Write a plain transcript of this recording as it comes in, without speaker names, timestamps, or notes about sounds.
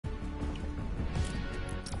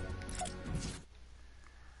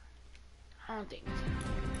I don't think so.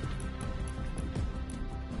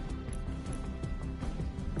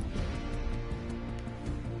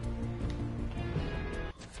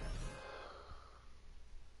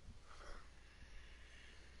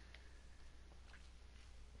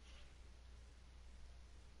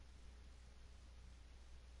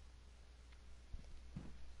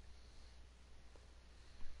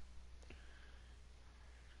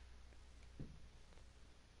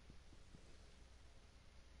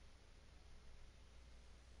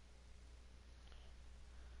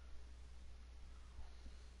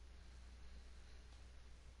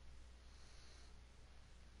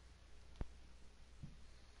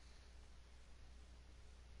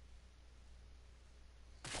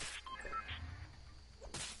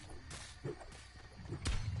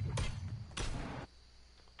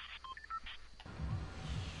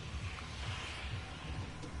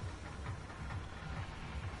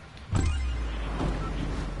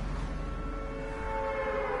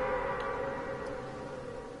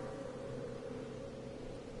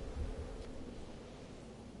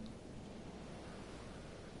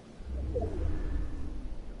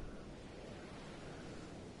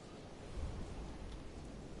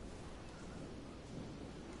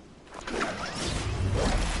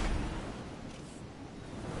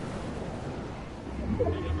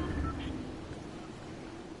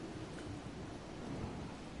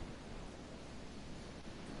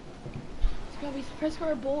 It's gonna be press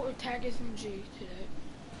square bolt or tag SMG today.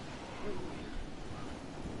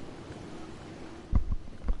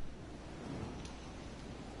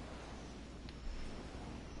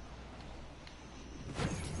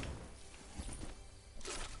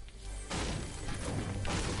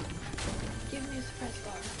 Give me a suppress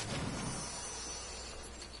bar.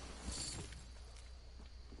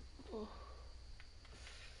 Oh.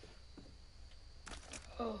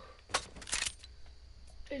 Oh.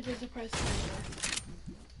 It is a press bar.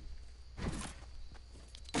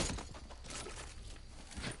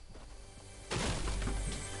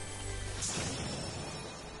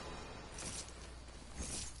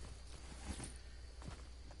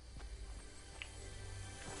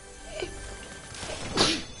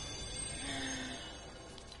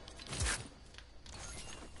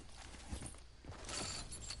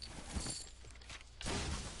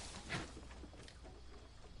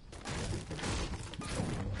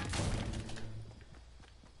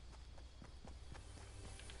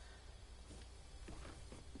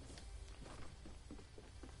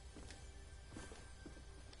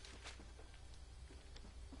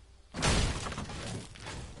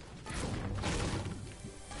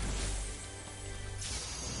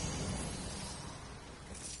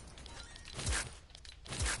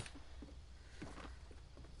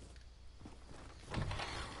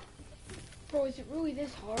 Bro, is it really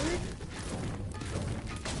this hard?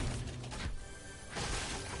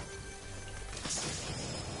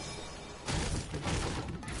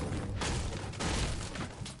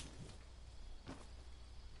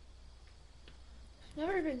 It's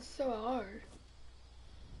never been so hard.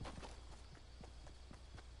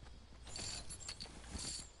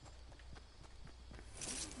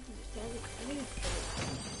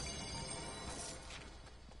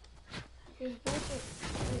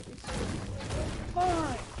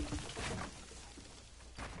 Fine.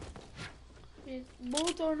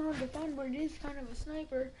 Bullets aren't hard to find, but it is kind of a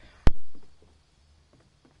sniper.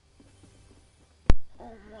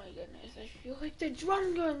 Oh my goodness, I feel like the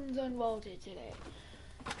drum gun's unbolted today.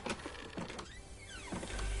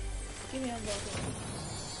 Give me unbolted.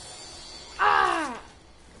 Ah!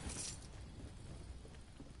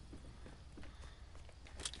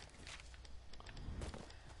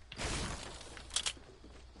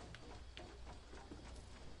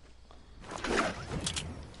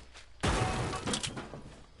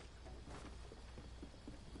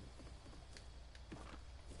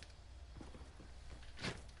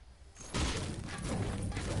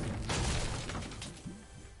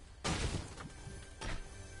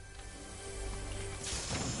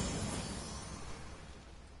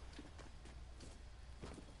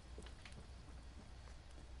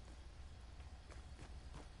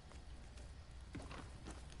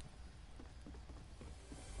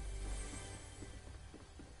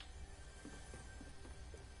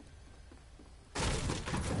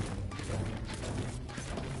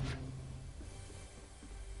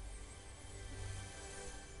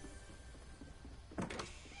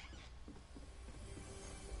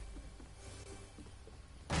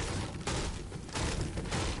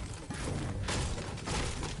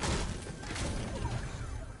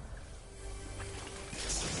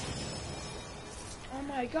 Oh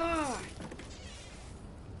my god!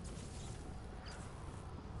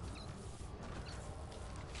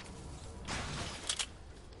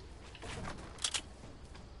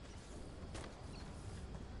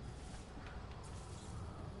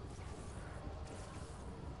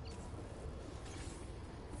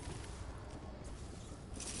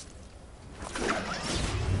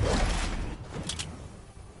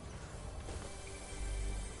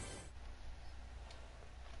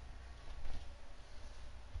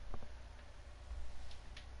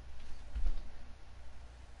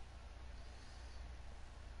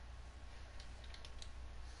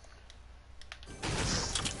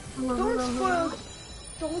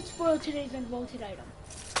 Don't spoil today's unvaulted item.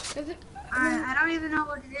 I don't even know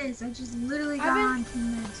what it is. I just literally got on 2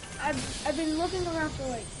 minutes. I've been looking around for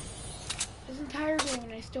like this entire game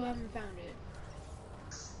and I still haven't found it.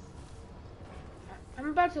 I'm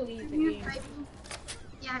about to leave the game.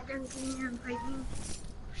 Yeah, can you invite me?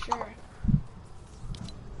 Sure.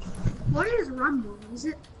 What is Rumble? Is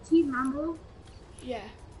it Team Rumble? Yeah.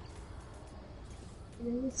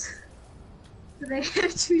 It is. Do they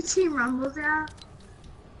have 2 Team Rumbles out?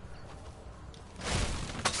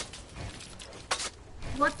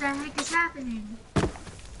 What the heck is happening?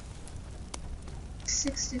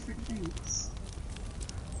 6 different things.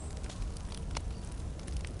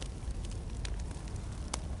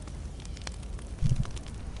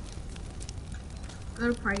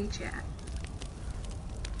 Go to party chat.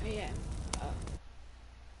 I am.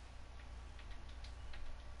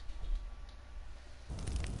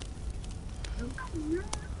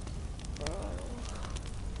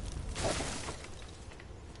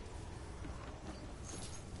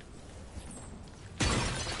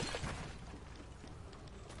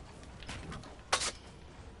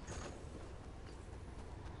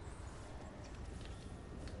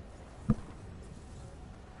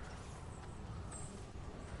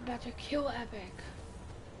 About to kill Epic.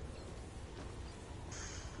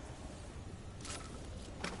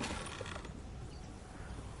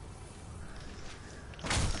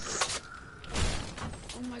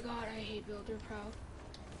 Oh my god, I hate Builder Pro.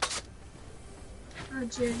 Oh,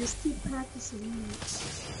 Jared, just keep practicing.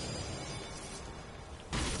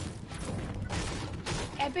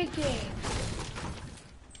 Epic game.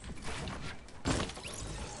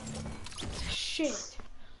 Shit.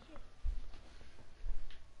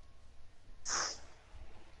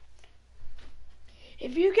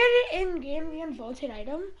 If you get it in game, the unvaulted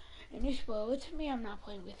item, and you spoil it to me, I'm not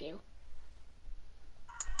playing with you.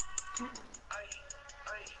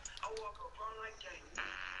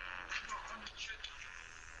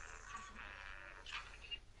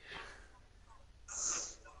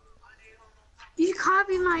 You should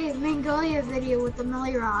copy my Magnolia video with the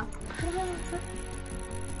Millie Rock.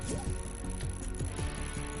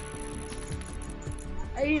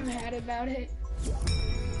 Are you mad about it?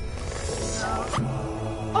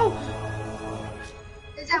 Oh!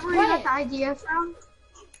 Is that where you got the idea from?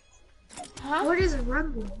 Huh? What is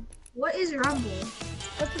Rumble? What is Rumble?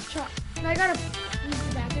 What's the truck? I gotta use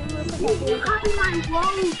the bathroom real quick. You copy my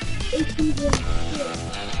vlog. If you did shit.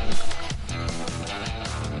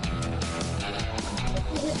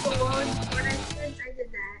 Hit the wall when I said I did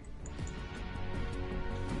that.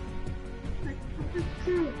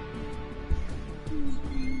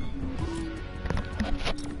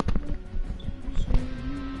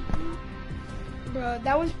 Bro,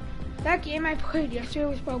 that game I played yesterday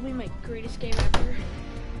was probably my greatest game ever.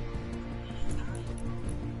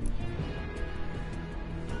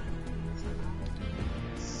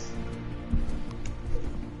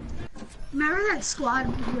 Remember that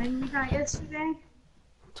squad win we got yesterday?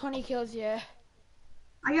 20 kills, yeah.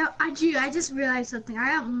 I just realized something.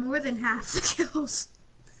 I got more than half the kills.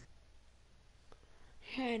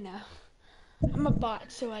 Yeah, I know. I'm a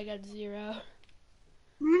bot, so I got 0.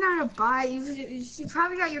 You're not a bot. You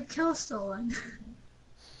probably got your kill stolen.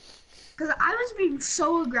 Cause I was being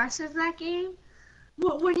so aggressive that game.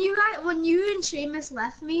 When you and Seamus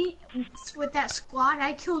left me with that squad,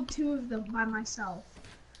 I killed 2 of them by myself.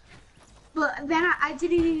 But then I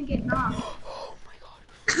didn't even get knocked. Oh my god.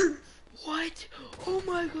 What? Oh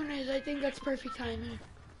my goodness, I think that's perfect timing.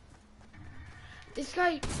 This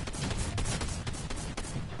guy...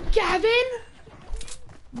 Gavin?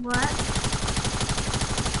 What?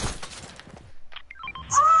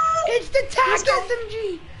 It's the TAC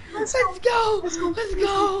SMG! Let's go! Let's go! Let's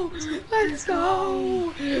go! Let's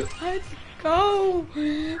go! Let's go!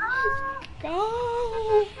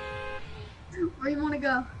 Go! Where you wanna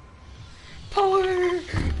go? Power!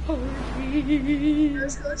 Power speed!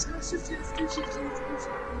 Let's go,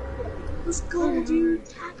 let's go, dude.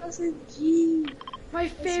 TAC SMG. My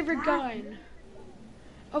favorite gun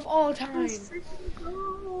of all time.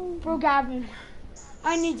 Bro, Gavin,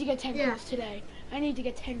 I need to get 10 kills today. I need to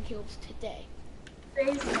get 10 kills today. I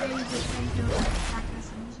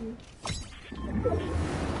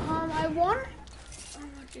won?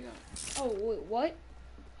 Oh, wait, what?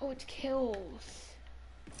 Oh, it's kills.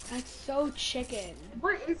 That's so chicken.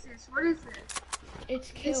 What is this? What is this?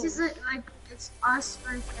 It's kills. This is it, like, it's us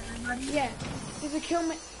versus everybody? Yeah. There's a kill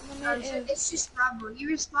limit. It's just Rumble. You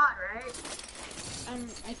respond, right?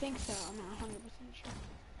 I think so. I'm not 100% sure.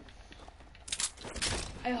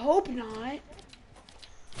 I hope not.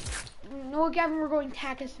 No, Gavin, we're going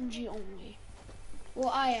TAC SMG only. Well,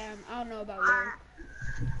 I am. I don't know about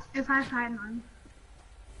you. If I find one,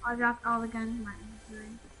 I'll drop all the guns in my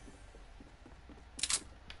inventory.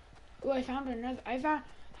 Oh, I found another. I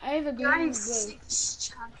have a green blue. 6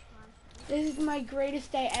 charge flashlights. This is my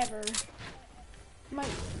greatest day ever. My.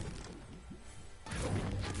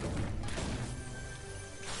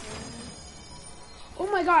 Oh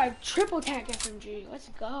my god, triple tack SMG. Let's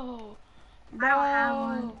go. I don't have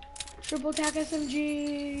one. Triple tack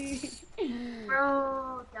SMG.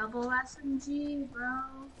 Bro, double SMG, bro.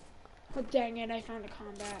 But dang it, I found a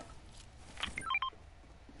combat.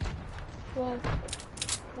 Well,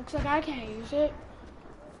 looks like I can't use it.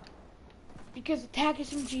 Because attack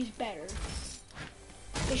SMG is better.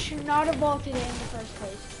 They should not have vaulted it in the first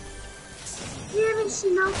place. You haven't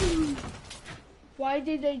seen nothing. Why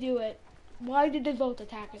did they do it? Why did they vault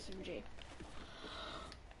attack SMG?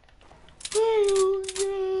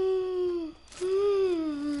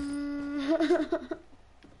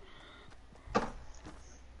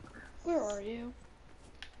 Where are you?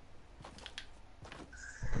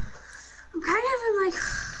 I'm kind of in like,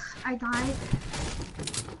 I died.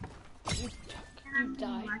 You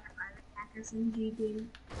died. SMG, dude.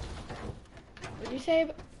 What did you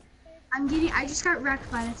say? I just got wrecked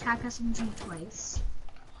by an attack SMG twice.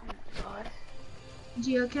 Oh my god.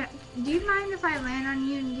 Gio, do you mind if I land on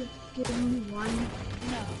you and give me one?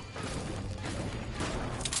 No.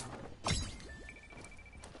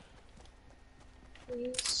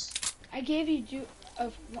 Please. I gave you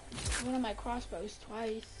one of my crossbows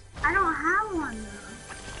twice. I don't have one though.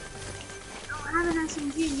 I don't have an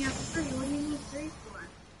SMG and you have 3. What do you need 3 for?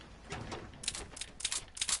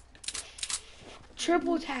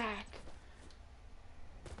 Triple tack.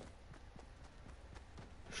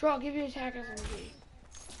 Sure, I'll give you attack SMG.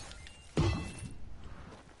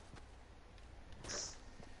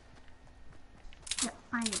 Yep,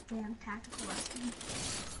 find it, damn tactical lesson.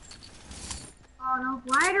 Oh no,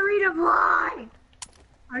 glider redeploy!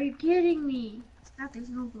 Are you kidding me? Scott, there's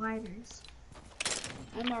no gliders.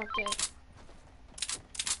 I marked it.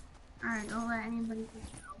 Alright, don't let anybody get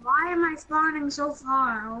you. Why am I spawning so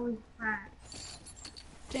far? Holy crap.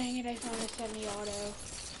 Dang it, I found a semi-auto.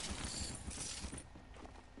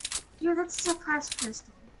 Dude, that's a suppressed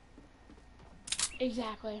pistol.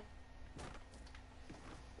 Exactly.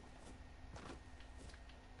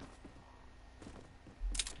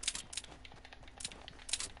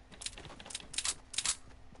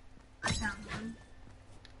 I found one.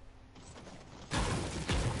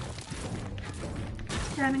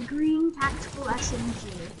 Got a green tactical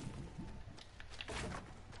SMG.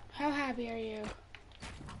 How happy are you?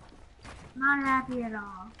 Not happy at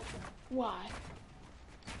all. Why?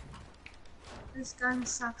 This gun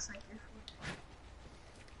sucks like this.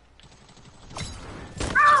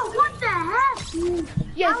 Oh, what the heck, dude?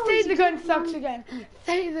 Yes, How say is the it gun one- sucks again.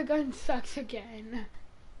 Say the gun sucks again.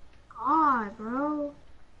 God, bro.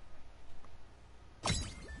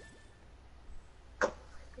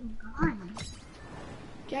 Fucking gun.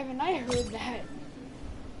 Gavin, I heard that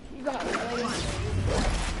you got lasered.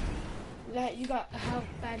 How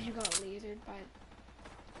bad you got lasered by.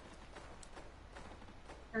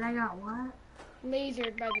 But I got what?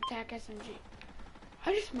 Lasered by the TAC SMG.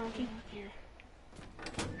 I just marked it on here.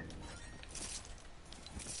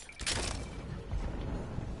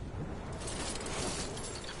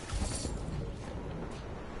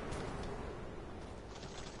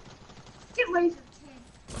 Get laser, kid.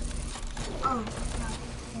 Oh, God.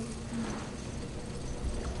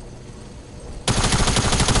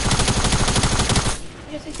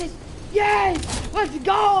 Yes, I did. Yes! Let's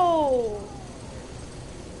go!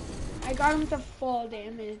 I got him to full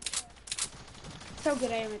damage. So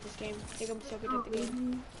good I am at this game. I think I'm so good at the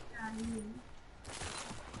game. I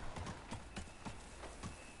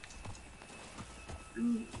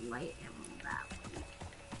need light ammo that one.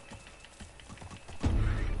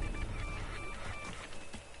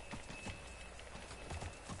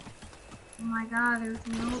 Oh my god, there's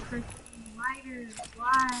no freaking lighters.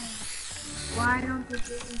 Why? Why don't they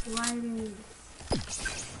give me lighters?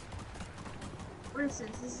 What is this?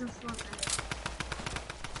 This is a floor bed.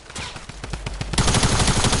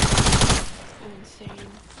 I'm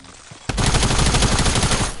insane.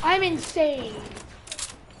 I'm insane!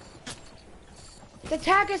 The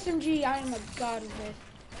TAC SMG, I am a god of it.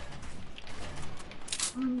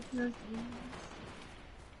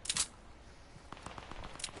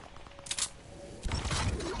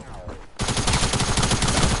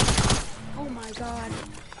 Oh my god.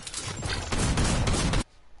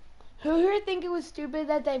 Who here think it was stupid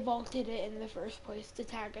that they vaulted it in the first place, the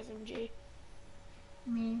TAC SMG?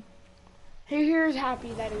 Me. Who here is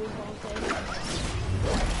happy that it was vaulted?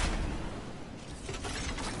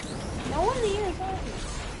 No one here, sorry.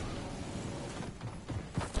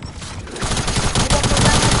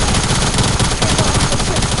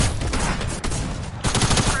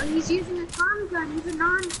 He's using a Tommy gun. He's a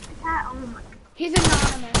non-cat. Oh my. He's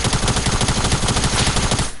anonymous.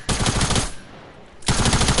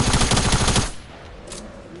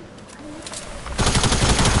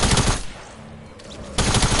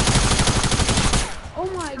 Oh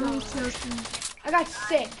my god. I got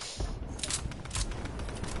 6.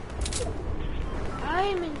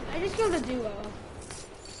 I just killed a duo.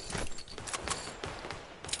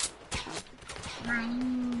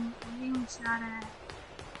 I'm being shot at.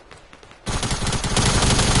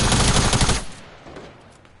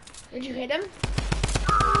 Did you hit him?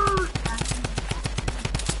 Oh,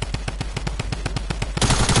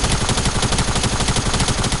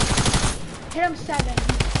 Hit him 7.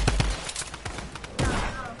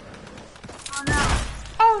 oh no.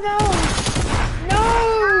 Oh no!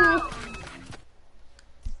 No!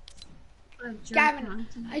 Gavin,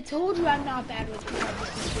 I told you I'm not bad with the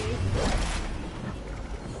RPG.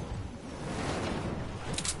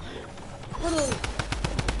 Literally.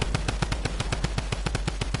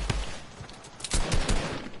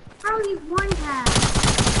 Bro, he's one tap.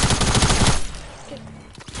 Get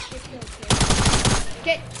killed, kid.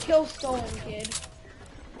 Get kill stolen, kid.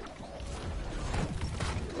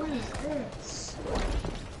 What is this?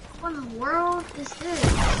 What in the world is this?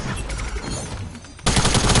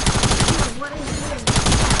 Dude, what is this?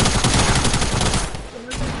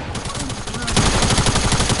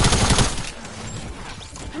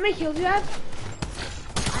 How many kills do you have?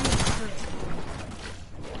 I have 3.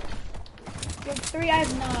 You have 3, I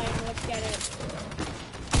have 9. Let's get it.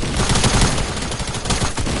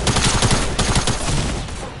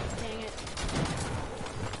 Dang it.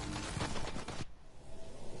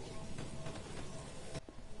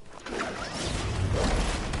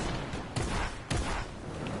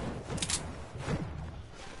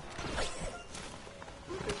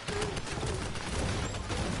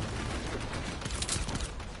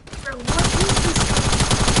 Bro, what is this?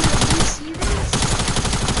 Do you see this?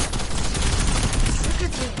 Look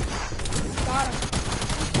at this. Got him.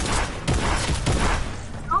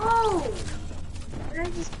 Oh! Did I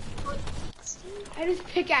just... I just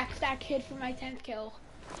pickaxed that kid for my 10th kill.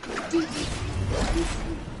 Dude,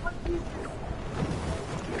 what is...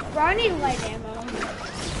 Bro, I need light ammo.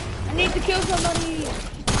 I need to kill somebody.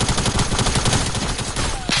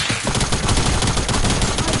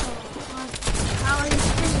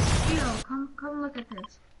 Come look at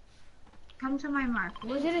this. Come to my mark.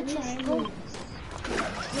 Is it a triangle?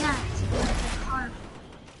 Yeah, it's a heart.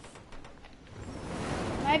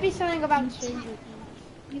 Might be something about Stranger Things.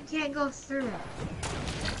 You can't go through it.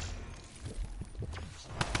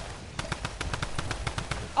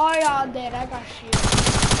 Oh yeah, I'm dead. I got shield.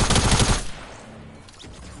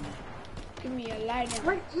 Give me a light ammo.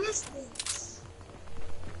 What is this?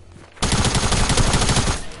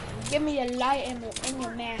 Give me a light ammo in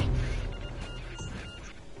your mouth.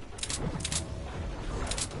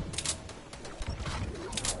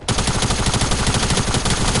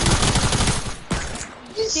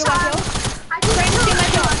 See what I kill? I just See my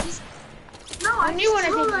kill? No, I knew when I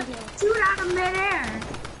killed did a my dude out of midair.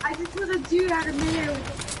 I just killed a dude out of midair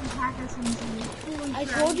with a attack SMG. I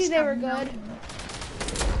told you they were good.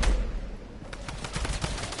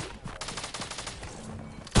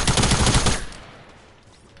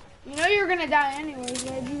 You know you're gonna die anyways,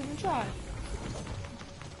 why'd you even try?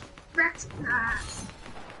 Rex, How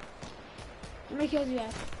many kills you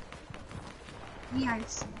have? yeah,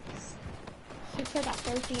 6, I got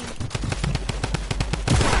 13.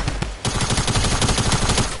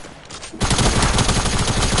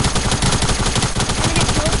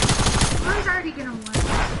 I was already gonna win.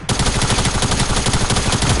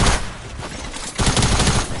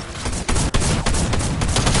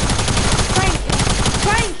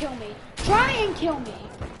 Try and kill me. Try and kill me.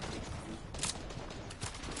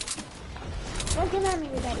 Don't come at me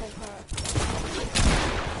with that one part.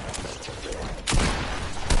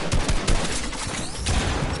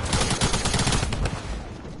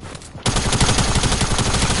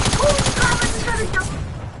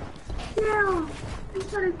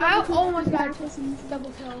 I almost got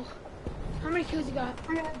double kill. How many kills you got?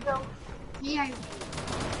 I gotta go. Yeah.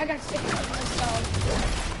 I got 6. Let's go.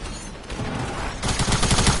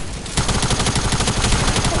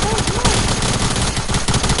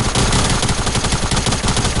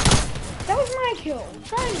 That was my kill.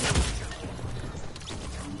 Try me.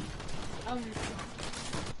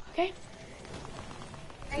 Okay.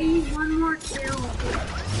 I need one more kill.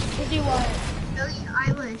 To do what? Billie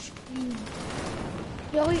Eilish.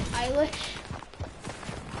 Billie Eilish?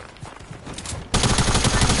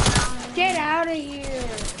 Get out of here.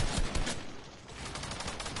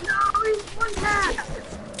 No, he's one tap.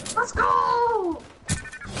 Let's go.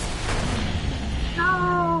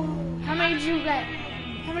 No. How many did you get?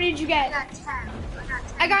 How many did you get? I got 10.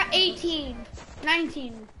 I got 18.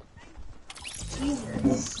 19.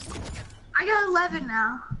 Jesus. I got 11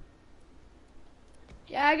 now.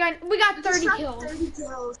 Yeah, we got 30 Just kills. 30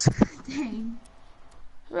 kills. Dang.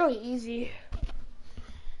 Really easy.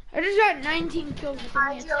 I just got 19 kills with the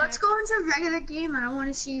Alright, Joe, let's go into a regular game and I want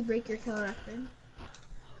to see you break your kill record.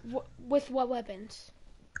 With what weapons?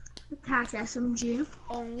 Attack SMG.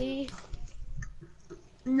 Only.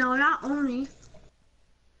 No, not only.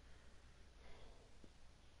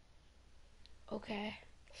 Okay.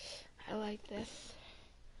 I like this.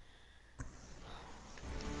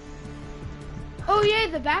 Oh yeah,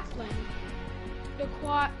 the backbling. The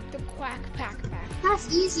quack pack.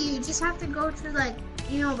 That's easy. You just have to go to like,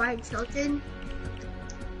 right tilted.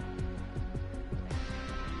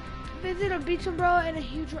 Visit a beach umbrella and a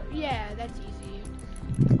huge. Yeah, that's easy.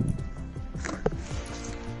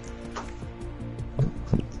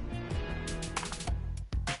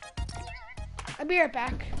 I'll be right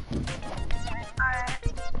back. Alright.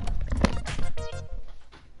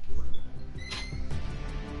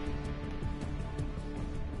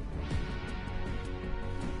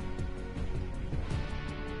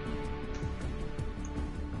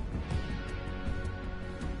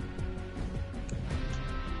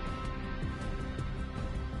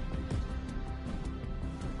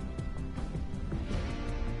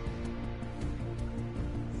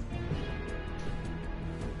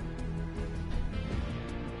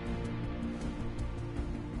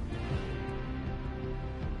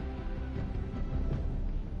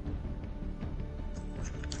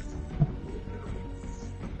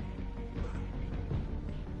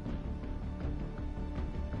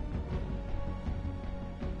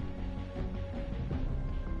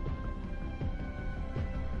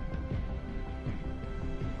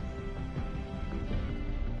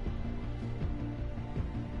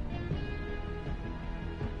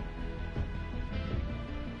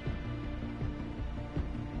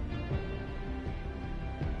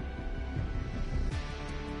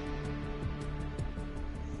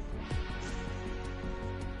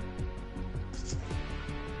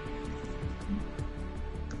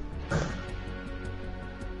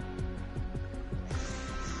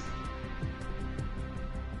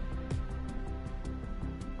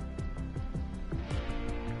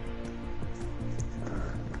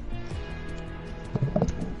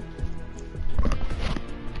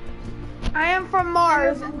 I am from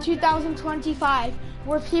Mars in 2025,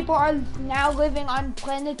 where people are now living on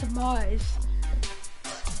planet Mars.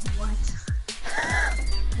 What?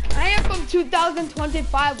 I am from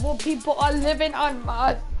 2025, where people are living on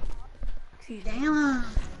Mars. Damn.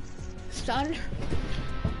 Son.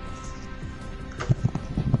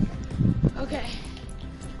 Okay.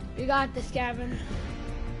 We got this, Gavin.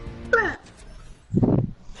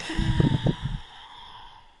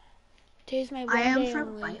 Today's my one I am day from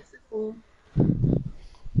only. bicycle.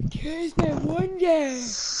 Today's my one day.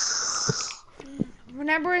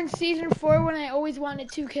 Remember in season 4 when I always wanted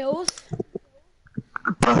 2 kills?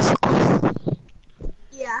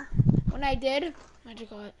 Yeah. When I did, I just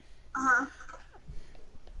got. Uh-huh.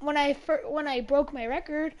 When I broke my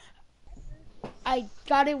record, I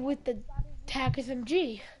got it with the TAC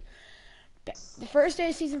SMG. The first day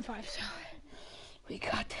of season 5, so we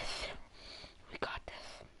got this. We got this.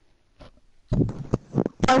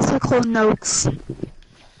 Bicycle notes.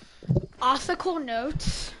 Icicle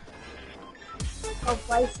notes. Oh,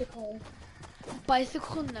 bicycle.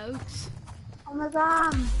 Bicycle notes. Oh my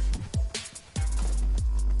god.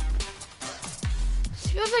 This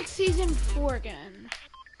feels like season 4 again.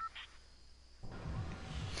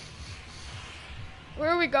 Where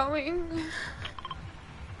are we going?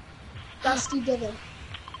 Dusty Divot.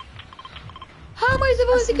 How am I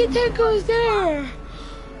supposed to get 10 goes there?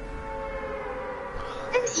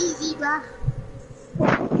 It's easy, bruh.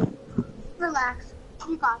 Relax.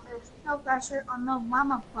 You got this. No pressure on no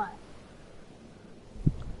mama butt.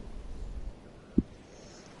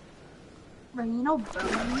 Bro, you know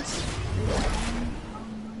bones?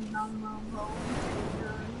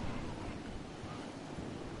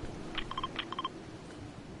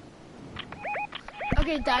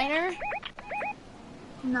 Okay, diner.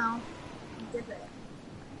 No. Divot.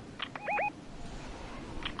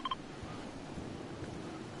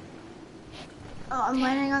 Oh, I'm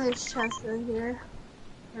landing on this chest right here.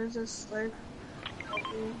 There's a slurp.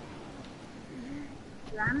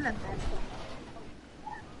 I'm the best.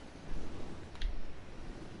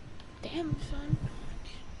 Damn, son.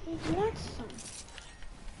 I want some.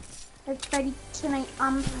 It's ready tonight.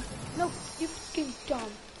 No, you fucking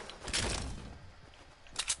dumb.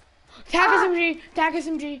 Tag SMG, tag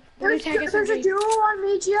SMG. There's Tag a SMG. duo on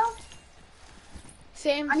me, Gio.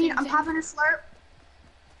 Same. I'm Same. popping a slurp.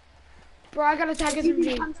 Bro, I got a tag You can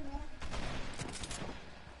SMG. come to me.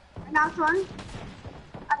 I knocked one.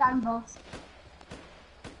 I got them both.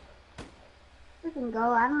 You can go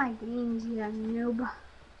out of my games, you noob.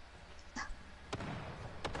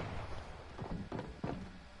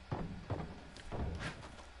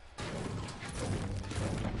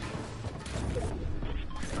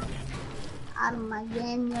 Out of my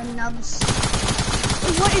game, you nubs.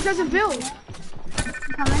 What? It doesn't build. You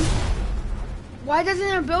coming? Why doesn't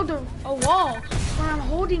it build a wall when I'm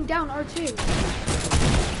holding down R2?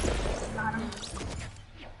 Got him.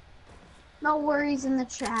 No worries in the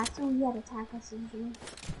chat. Oh, you had attack us in here.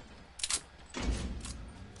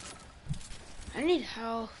 I need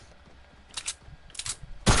health.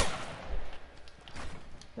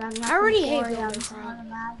 I already hate Builder Pro.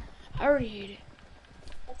 I already hate it.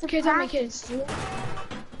 Kids on my kids.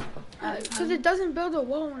 Because it doesn't build a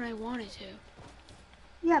wall when I want it to.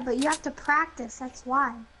 Yeah, but you have to practice, that's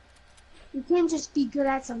why. You can't just be good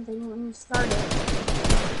at something when you start it.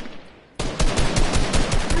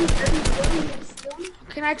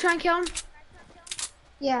 Can I try and kill him?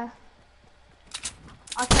 Yeah.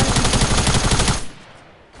 I'll try to.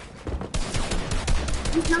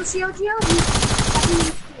 He's no shield, Gio?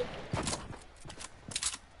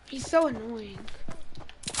 He's so annoying.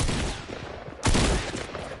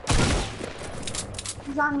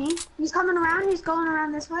 He's on me. He's coming around. He's going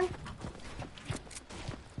around this way.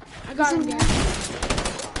 I got him.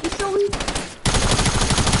 He's so weak.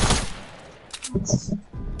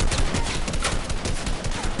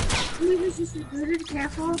 He was just recruited.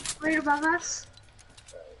 Careful. Right above us.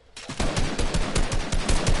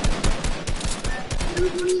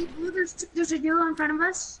 There's a duo in front of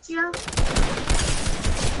us, Gio.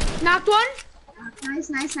 Knocked one. Nice,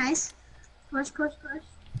 nice, nice. Push, push, push.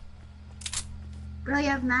 Bro, you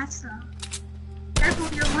have mats though. Careful,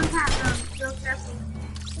 you're one tap though. Real careful.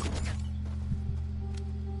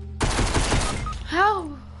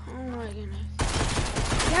 How? Oh my goodness.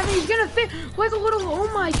 Yeah, he's gonna fit like a little. Oh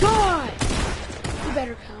my god. You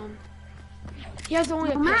better come. He has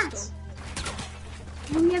only a pistol.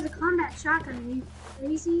 And he has a combat shotgun. Are you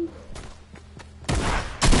crazy?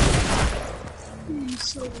 He's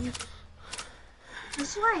so weak.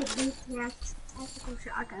 That's why I hate tactical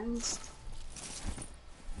shotguns.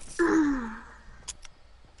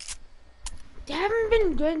 They haven't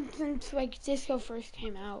been good since like Disco first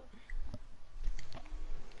came out.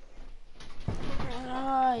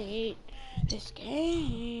 I hate this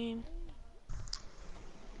game.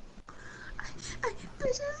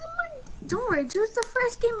 This isn't my. Don't worry, this is the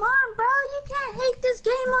first game on, bro. You can't hate this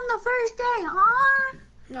game on the first day, huh?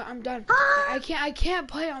 No, I'm done. Huh? I can't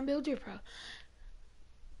play on Builder Pro.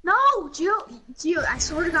 No, Gio, I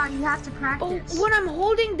swear to God, you have to practice. Oh, when I'm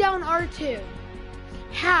holding down R2.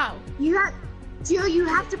 How? You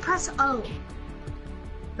have to press O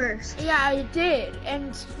first. Yeah, I did,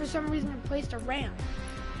 and for some reason it placed a ramp.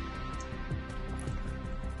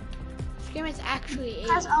 This game is actually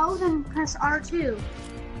Press O, then press R2.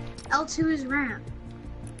 L2 is ramp.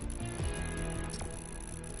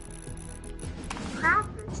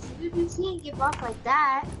 Practice, dude. You can't give up like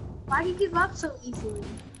that. Why do you give up so easily?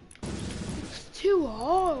 It's too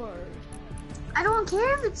hard. I don't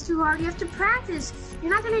care if it's too hard. You have to practice. You're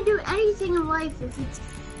not gonna do anything in life if it's.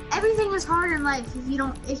 Everything is hard in life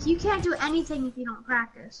if you can't do anything if you don't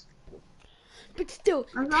practice. But still,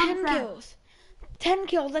 I'm 10 not kills. 10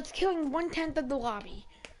 kills, that's killing 1/10 of the lobby.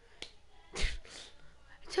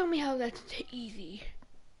 Tell me how that's easy.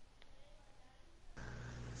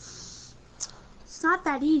 It's not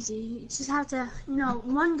that easy. You just have to,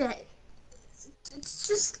 one day. It's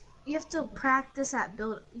just, you have to practice at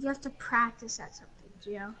you have to practice at something,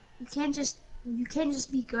 Gio. You can't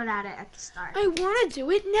just be good at it at the start. I want to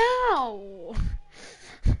do it now.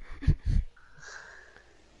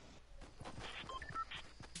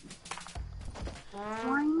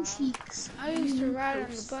 Wine cheeks. I used to ride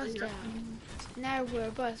on the bus down. Now we're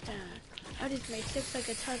a bus down. I just made 6 like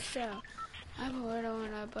a touchdown. I put it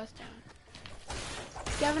on a bus down.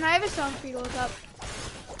 Gavin, I have a song for you to look up.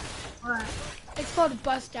 What? It's called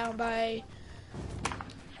Bust Down by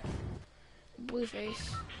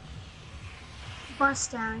Blueface.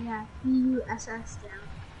 Bust down, yeah. B-U-S-S down.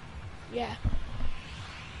 Yeah.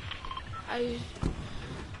 I used...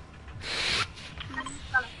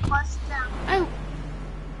 Bust down. Oh!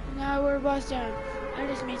 Now we're bust down. I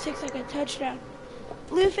just made 6 like a touchdown.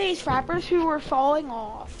 Blueface rappers who were falling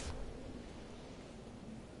off.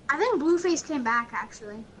 I think Blueface came back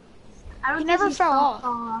actually. I don't He think never he's fell off.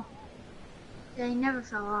 fall off. Yeah, he never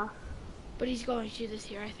fell off. But he's going to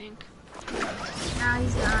this year, I think. No,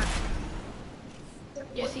 he's not.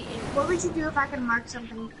 Yes, he is. What would you do if I could mark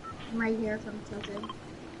something right here from Tilted?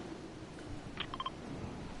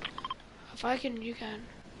 If I can, you can.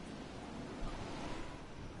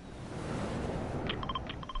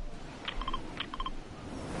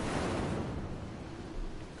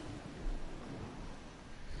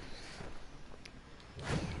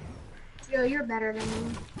 Joe, you're better than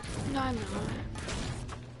me. No, I'm not.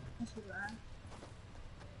 Yes, you are.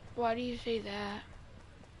 Why do you say that?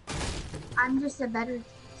 I'm just a better, you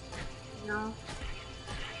know,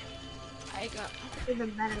 I got. you're the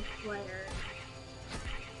better player.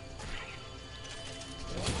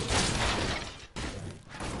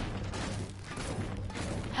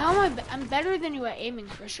 How am I? I'm better than you at aiming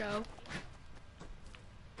for show.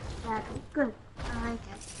 Yeah, good. I like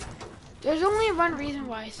it. There's only one reason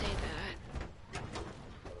why I say that.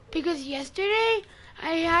 Because yesterday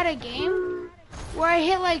I had a game where I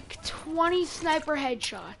hit like 20 sniper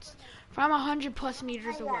headshots from 100+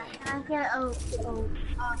 meters away. Can I get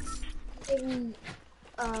maybe,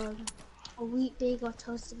 a wheat bagel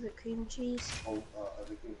toasted with cream cheese?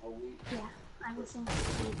 Everything whole wheat? Yeah, everything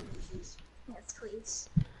whole wheat. Yes, please.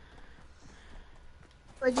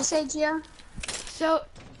 What'd you say, Gia? So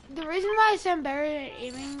the reason why I said I'm better at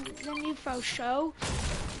aiming than you for show,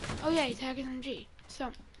 oh yeah, attack SMG.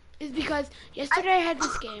 So is because yesterday I had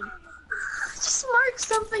this game. Just mark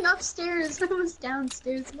something upstairs. It was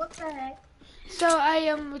downstairs. What the heck? So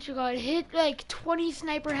I hit like 20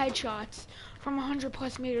 sniper headshots from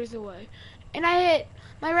 100+ meters away, and I hit.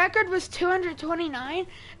 My record was 229.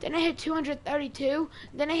 Then I hit 232.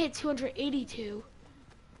 Then I hit 282.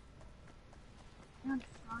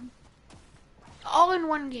 All in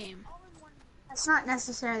one game. That's not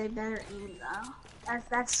necessarily better aim though.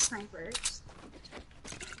 That's snipers.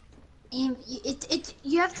 Aim.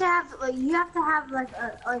 You have to have like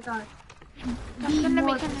a Come to me,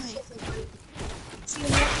 come to me. So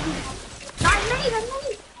you have to I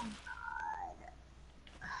made.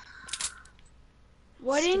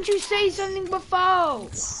 Why didn't you say something before?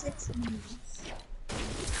 6 minutes.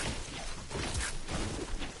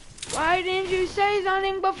 Why didn't you say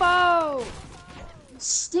something before?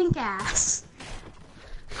 Stink ass.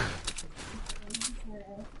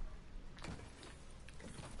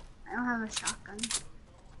 I don't have a shotgun.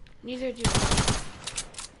 Neither do I.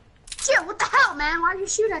 Shit, what the hell, man? Why'd you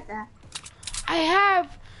shoot at that? I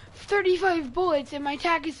have 35 bullets in my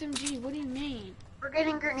TAC SMG. What do you mean? We're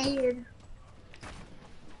getting grenaded.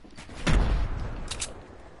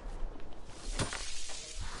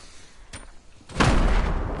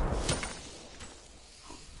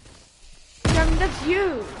 That's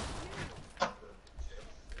you.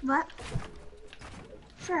 What?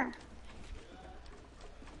 Sure.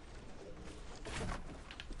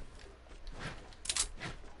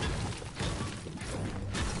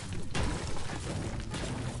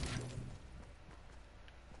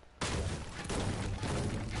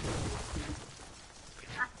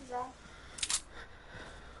 After that.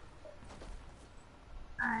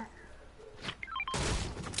 Alright.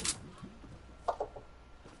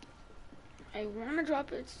 I want to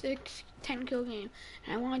drop a 10 kill game,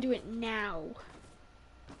 and I want to do it now.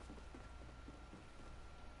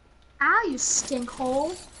 Ow, you stink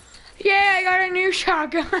hole. Yeah, I got a new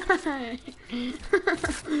shotgun.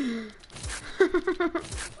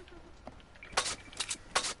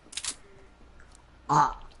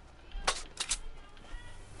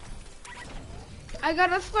 I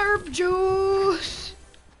got a slurp juice.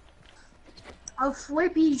 A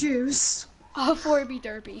flippy juice. A 4B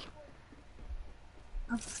derpy.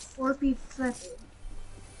 A flippy flippy.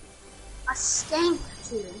 A stank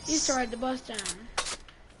juice. He used to ride the bus down.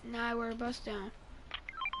 Now I wear a bus down.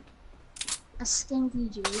 A stinky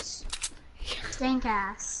juice. Stank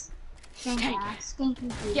ass. Stank ass. Stinky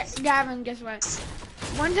juice. Yeah, Gavin, guess what?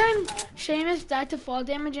 One time, Seamus died to fall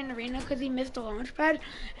damage in arena because he missed the launch pad,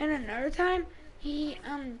 and another time, he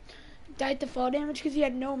died to fall damage because he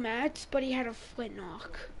had no mats, but he had a flint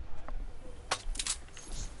knock.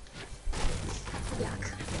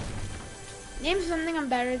 Yuck. Name something I'm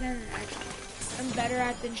better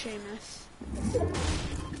at than Seamus.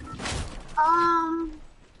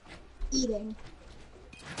 Eating.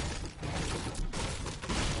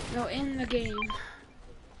 No, in the game.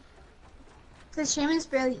 Because Seamus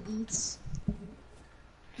barely eats.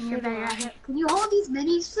 And you're So do better at I. it. Can you hold these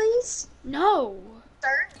minis, please? No.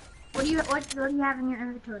 Sir? What do you have in your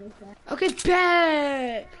inventory, sir? Okay,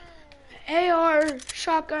 bet. AR,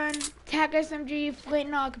 shotgun, TAC SMG, flint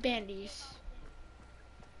knock, bandies.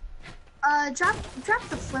 Drop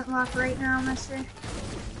the flintlock right now, mister.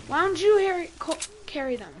 Why don't you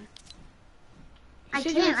carry them? You I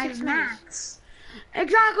said you can't, had I 6 have minutes. max.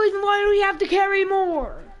 Exactly, then why do we have to carry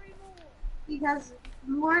more? Because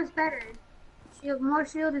more is better. More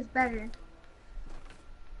shield is better.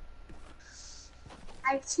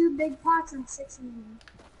 I have 2 big pots and 6 medium.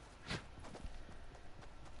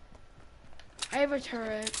 I have a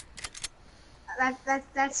turret.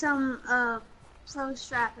 That's some pro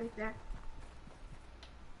strat right there.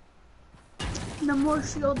 The more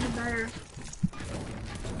shield, the better.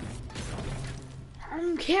 I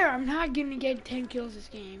don't care, I'm not gonna get 10 kills this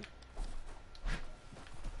game.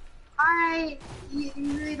 You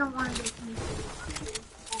really don't want to get me.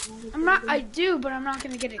 I do, but I'm not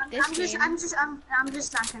gonna get it this game. I'm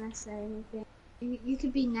just not gonna say anything. You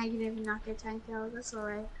could be negative and not get 10 kills. That's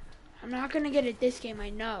alright. I'm not gonna get it this game, I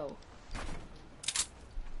know.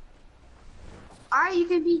 Alright, you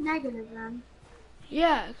can be negative then.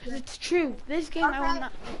 Yeah, because it's true. This game Okay. I will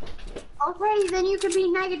not. Okay, then you could be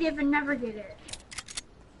negative and never get it.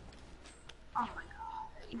 Oh my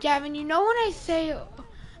god. Gavin, you know when I say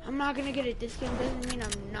I'm not gonna get it this game doesn't mean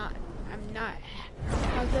I'm not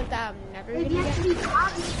positive that I'm never But gonna you have get to it. be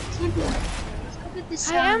positive. You can't be negative. Let's look at this.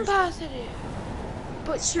 I am positive.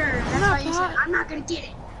 But Sure, that's not why you said po- I'm not gonna get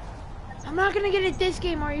it. I'm not gonna get it this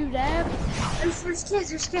game, are you, Deb? There's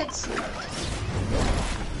kids.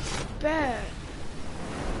 Bad.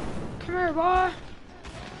 Come here, boy.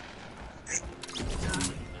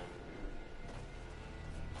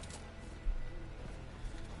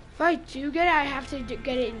 If I do get it, I have to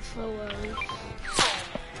get it in slow load.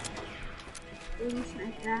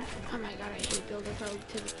 Like that. Oh my god, I hate builder code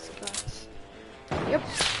to its guts. Yep.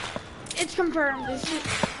 It's confirmed. This is.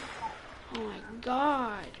 Oh my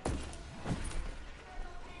god.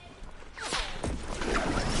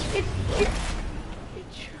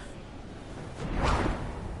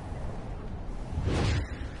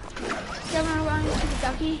 Kevin, we're going to the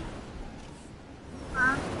ducky.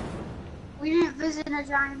 We didn't visit a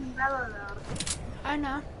giant umbrella though. I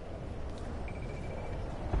know.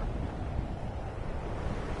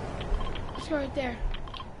 Let's go right there.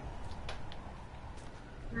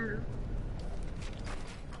 No.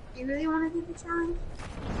 You really want to do the challenge?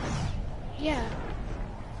 Yeah.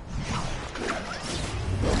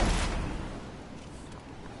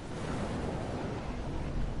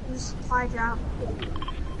 There's a supply drop.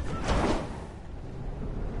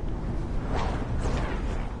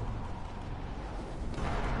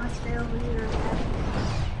 Let's stay over here.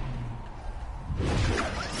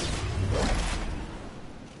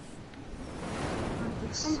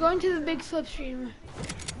 I'm going to the big slipstream.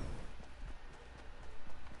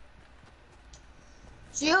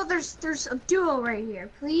 Jill, there's a duo right here,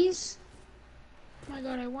 please. Oh my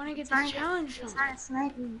god, I want to get this challenge It's done. trying to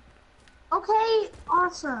snipe me. Okay,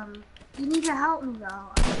 awesome. You need to help me though.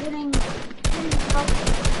 I'm getting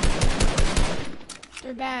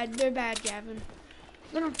They're bad, Gavin.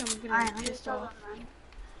 They don't come gonna Alright, get pissed off.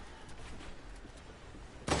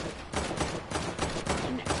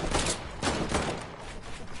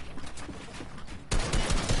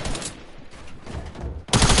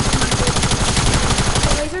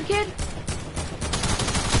 The laser kid?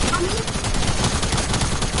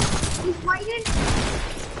 He's fighting.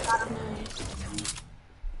 Got him. Nice.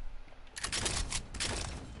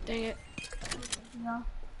 Dang it. No.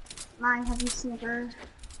 My heavy sniper.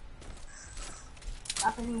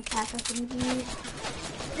 Up and attack us indeed.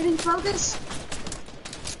 Getting focus.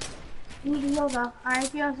 You need to heal though. Alright,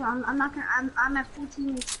 heal, so I'm not gonna I'm at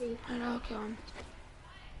 14 HP. I know, I'll kill him.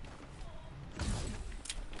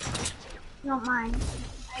 You don't mind.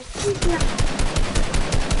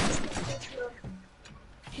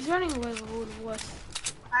 He's running away with a load of wuss.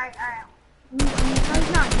 Alright. No,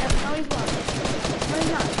 he's not. Yep, no, he's lost. No,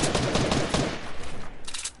 he's not.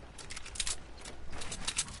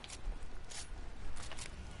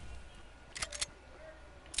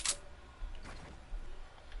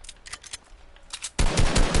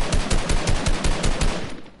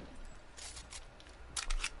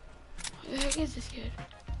 Who the heck is this kid?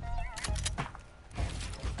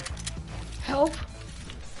 Help?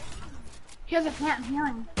 He has a Yeah, I'm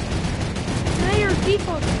healing. Now you're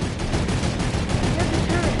default. You have the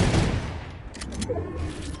turret.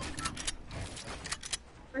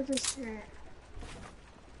 Where's this turret?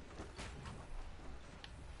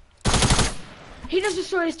 He just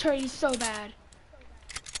destroyed his turret. He's so bad.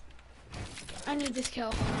 I need this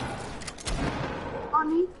kill. On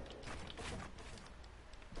me?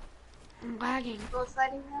 I'm lagging. Both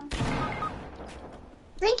fighting him.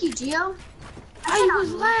 Thank you, Gio. I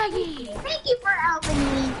was lagging. Thank you for helping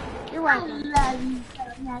me. You're welcome. I love you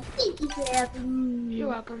so Yeah, thank you for helping me. You're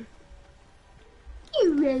welcome.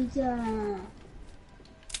 You're welcome.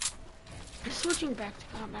 Switching back to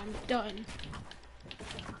combat, I'm done.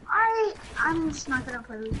 I'm just not gonna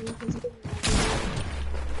play with you because you're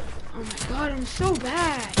Oh my god, I'm so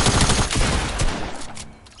bad.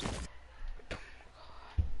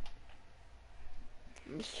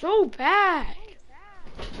 I'm so bad.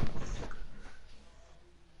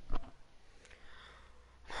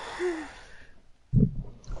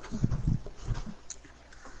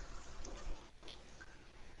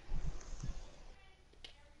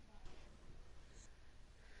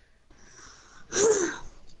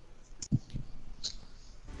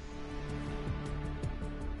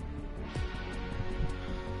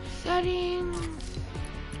 Settings.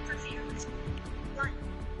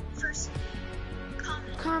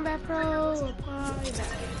 Combat Pro. Apply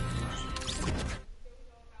that.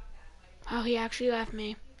 Oh, he actually left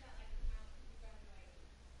me.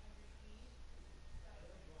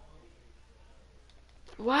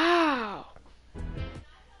 Wow.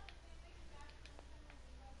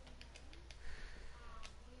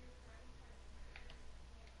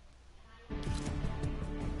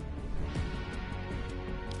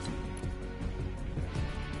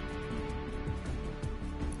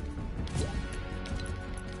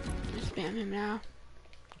 Spam him now.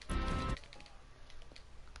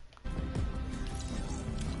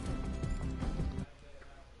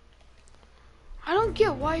 I don't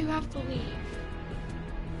get why you have to leave.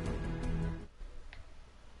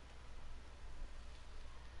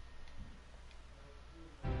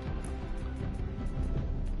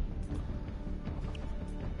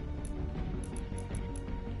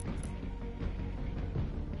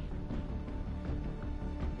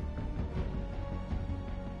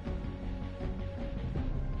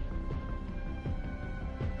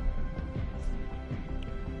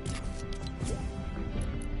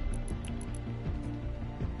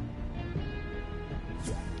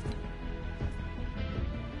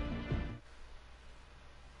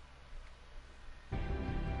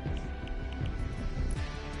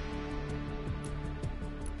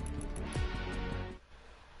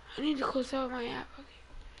 I need to close out my app.